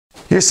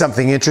Here's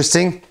something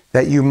interesting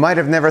that you might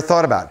have never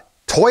thought about.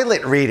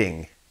 Toilet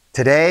reading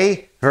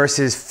today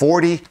versus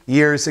 40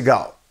 years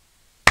ago.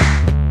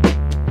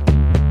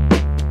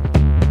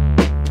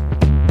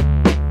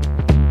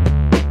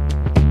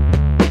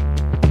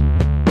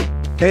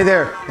 Hey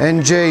there,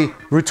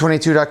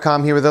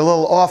 NJRoute22.com here with a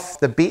little off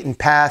the beaten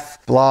path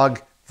blog,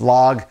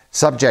 vlog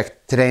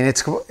subject today, and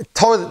it's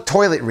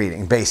toilet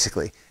reading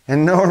basically.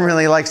 And no one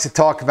really likes to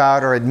talk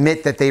about or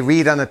admit that they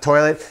read on the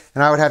toilet,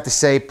 and I would have to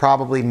say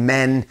probably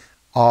men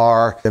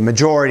are the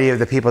majority of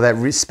the people that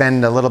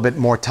spend a little bit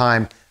more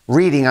time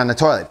reading on the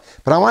toilet.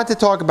 But I wanted to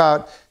talk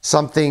about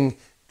something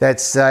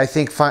that's I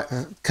think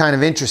kind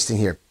of interesting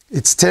here.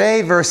 It's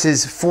today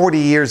versus 40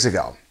 years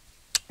ago.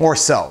 Or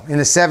so, in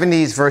the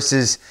 70s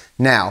versus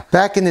now.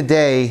 Back in the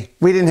day,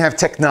 we didn't have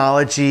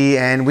technology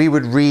and we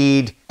would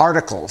read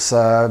articles,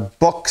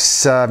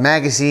 books,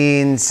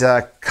 magazines,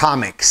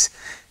 comics.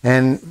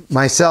 And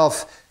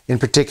myself, in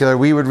particular,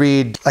 we would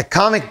read like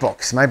comic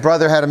books. My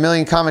brother had a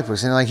million comic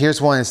books, and like here's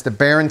one, it's the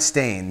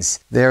Berenstains.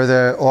 They're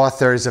the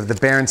authors of the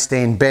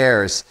Berenstain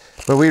Bears.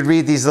 But we'd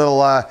read these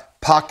little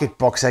pocket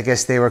books, I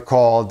guess they were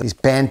called, these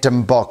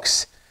bantam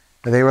books.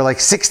 They were like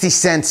 60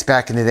 cents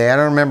back in the day. I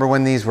don't remember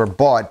when these were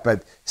bought,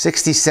 but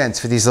 60 cents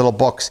for these little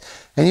books.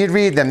 And you'd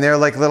read them. They're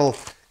like little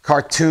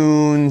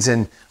cartoons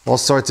and all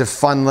sorts of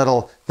fun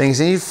little things.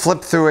 And you'd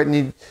flip through it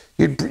and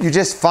you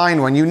just find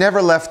one. You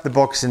never left the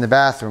books in the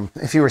bathroom.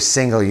 If you were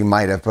single, you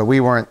might have, but we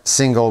weren't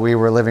single. We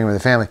were living with a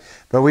family.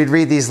 But we'd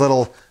read these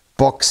little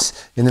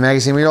books in the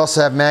magazine. We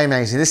also have Mad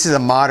Magazine. This is a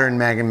modern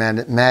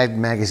Mad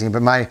Magazine,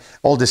 but my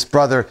oldest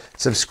brother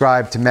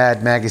subscribed to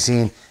Mad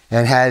Magazine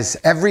and has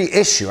every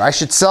issue. I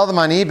should sell them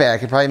on eBay. I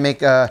could probably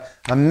make a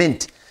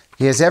mint.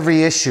 He has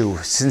every issue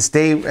since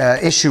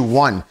issue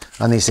 1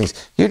 on these things.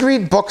 You'd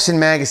read books and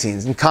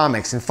magazines and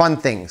comics and fun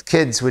things.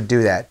 Kids would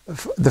do that.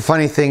 The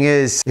funny thing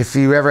is, if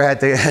you ever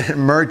had an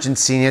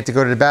emergency and you had to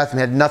go to the bathroom,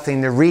 you had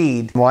nothing to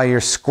read while you're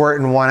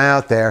squirting one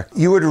out there,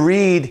 you would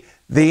read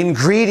the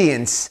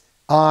ingredients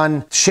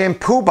on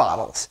shampoo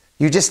bottles.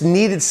 You just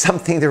needed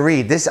something to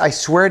read. This, I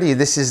swear to you,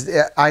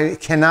 I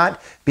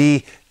cannot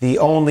be the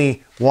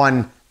only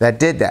one that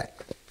did that.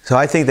 So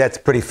I think that's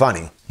pretty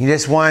funny. You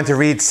just wanted to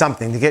read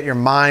something to get your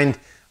mind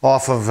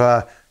off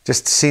of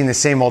just seeing the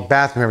same old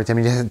bathroom every time.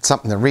 You just had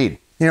something to read.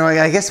 You know,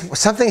 I guess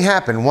something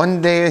happened. One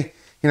day,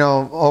 you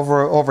know,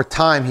 over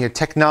time here,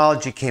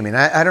 technology came in.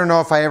 I don't know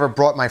if I ever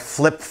brought my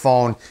flip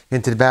phone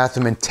into the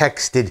bathroom and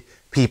texted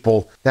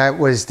people. There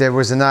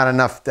was not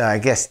enough, I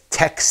guess,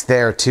 text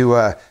there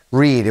to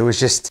read. It was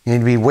just,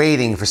 you'd be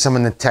waiting for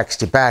someone to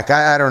text you back.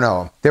 I don't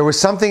know. There was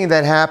something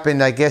that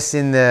happened, I guess,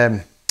 in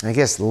the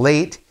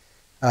late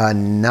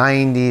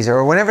 90s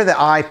or whenever the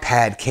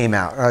iPad came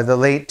out, or the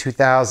late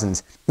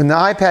 2000s. When the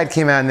iPad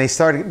came out and they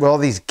started with all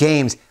these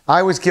games,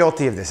 I was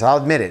guilty of this, I'll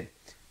admit it.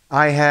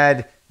 I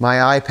had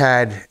my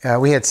iPad,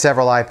 we had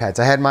several iPads.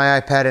 I had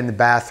my iPad in the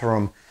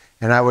bathroom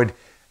and I would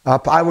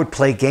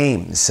play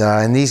games.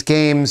 And these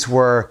games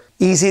were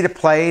easy to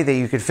play, that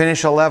you could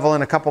finish a level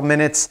in a couple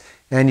minutes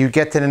and you'd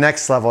get to the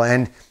next level.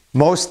 And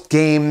most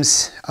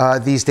games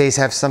these days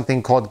have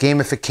something called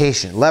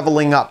gamification,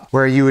 leveling up,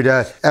 where you would,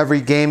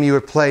 every game you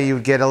would play, you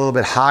would get a little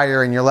bit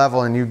higher in your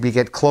level and you'd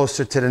get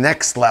closer to the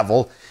next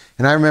level.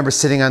 And I remember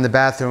sitting on the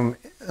bathroom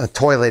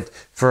toilet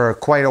for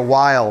quite a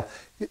while,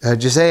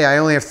 just say, I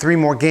only have 3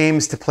 more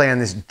games to play on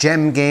this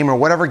gem game or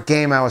whatever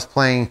game I was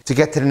playing to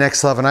get to the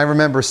next level. And I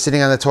remember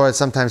sitting on the toilet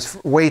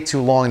sometimes way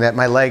too long that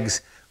my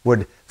legs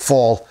would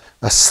fall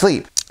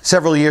asleep.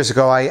 Several years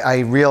ago, I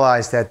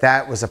realized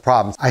that was a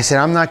problem. I said,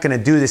 I'm not going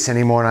to do this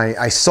anymore. And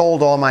I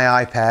sold all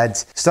my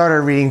iPads,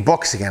 started reading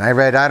books again. I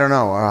read, I don't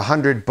know,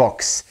 100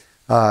 books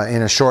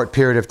in a short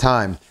period of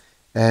time.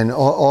 And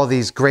all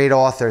these great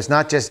authors,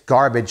 not just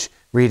garbage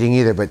reading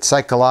either, but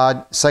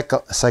psychology,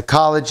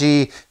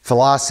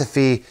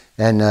 philosophy,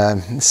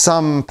 and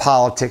some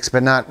politics,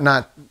 but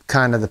not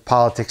kind of the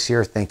politics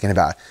you're thinking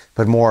about,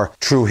 but more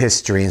true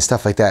history and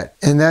stuff like that.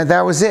 And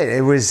that was it.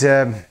 It was...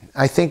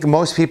 I think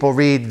most people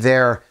read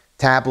their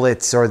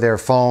tablets or their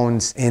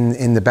phones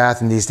in the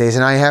bathroom these days.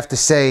 And I have to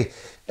say,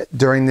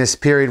 during this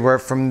period where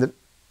from the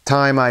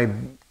time I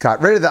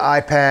got rid of the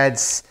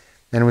iPads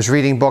and was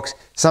reading books,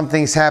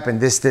 something's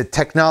happened. The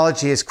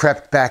technology has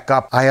crept back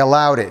up. I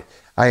allowed it.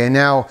 I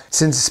now,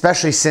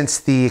 especially since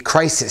the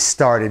crisis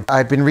started,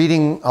 I've been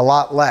reading a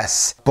lot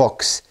less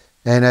books.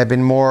 And I've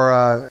been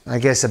more, I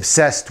guess,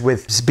 obsessed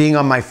with just being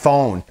on my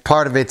phone.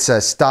 Part of it's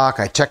stock.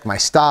 I check my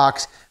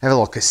stocks. I have a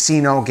little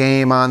casino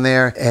game on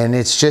there. And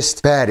it's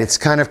just bad. It's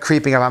kind of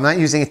creeping up. I'm not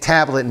using a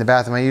tablet in the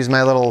bathroom. I use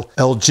my little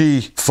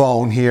LG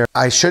phone here.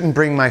 I shouldn't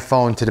bring my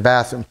phone to the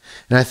bathroom.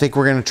 And I think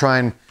we're going to try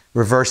and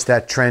reverse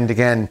that trend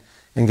again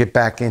and get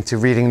back into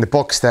reading the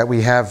books that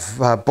we have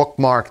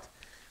bookmarked.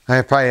 I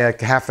have probably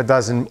like half a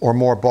dozen or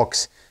more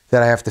books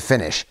that I have to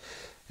finish.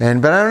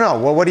 But I don't know.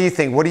 Well, what do you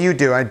think? What do you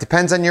do? It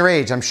depends on your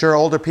age. I'm sure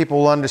older people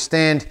will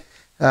understand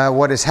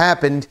what has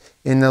happened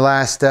in the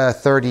last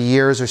 30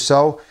 years or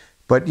so.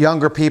 But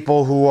younger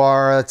people who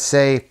are, let's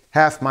say,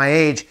 half my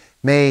age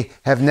may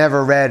have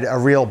never read a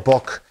real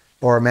book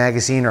or a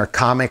magazine or a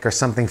comic or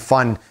something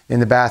fun in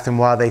the bathroom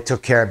while they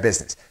took care of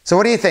business. So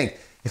what do you think?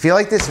 If you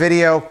like this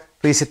video,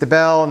 please hit the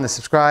bell and the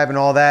subscribe and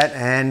all that,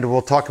 and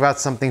we'll talk about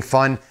something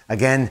fun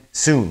again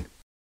soon.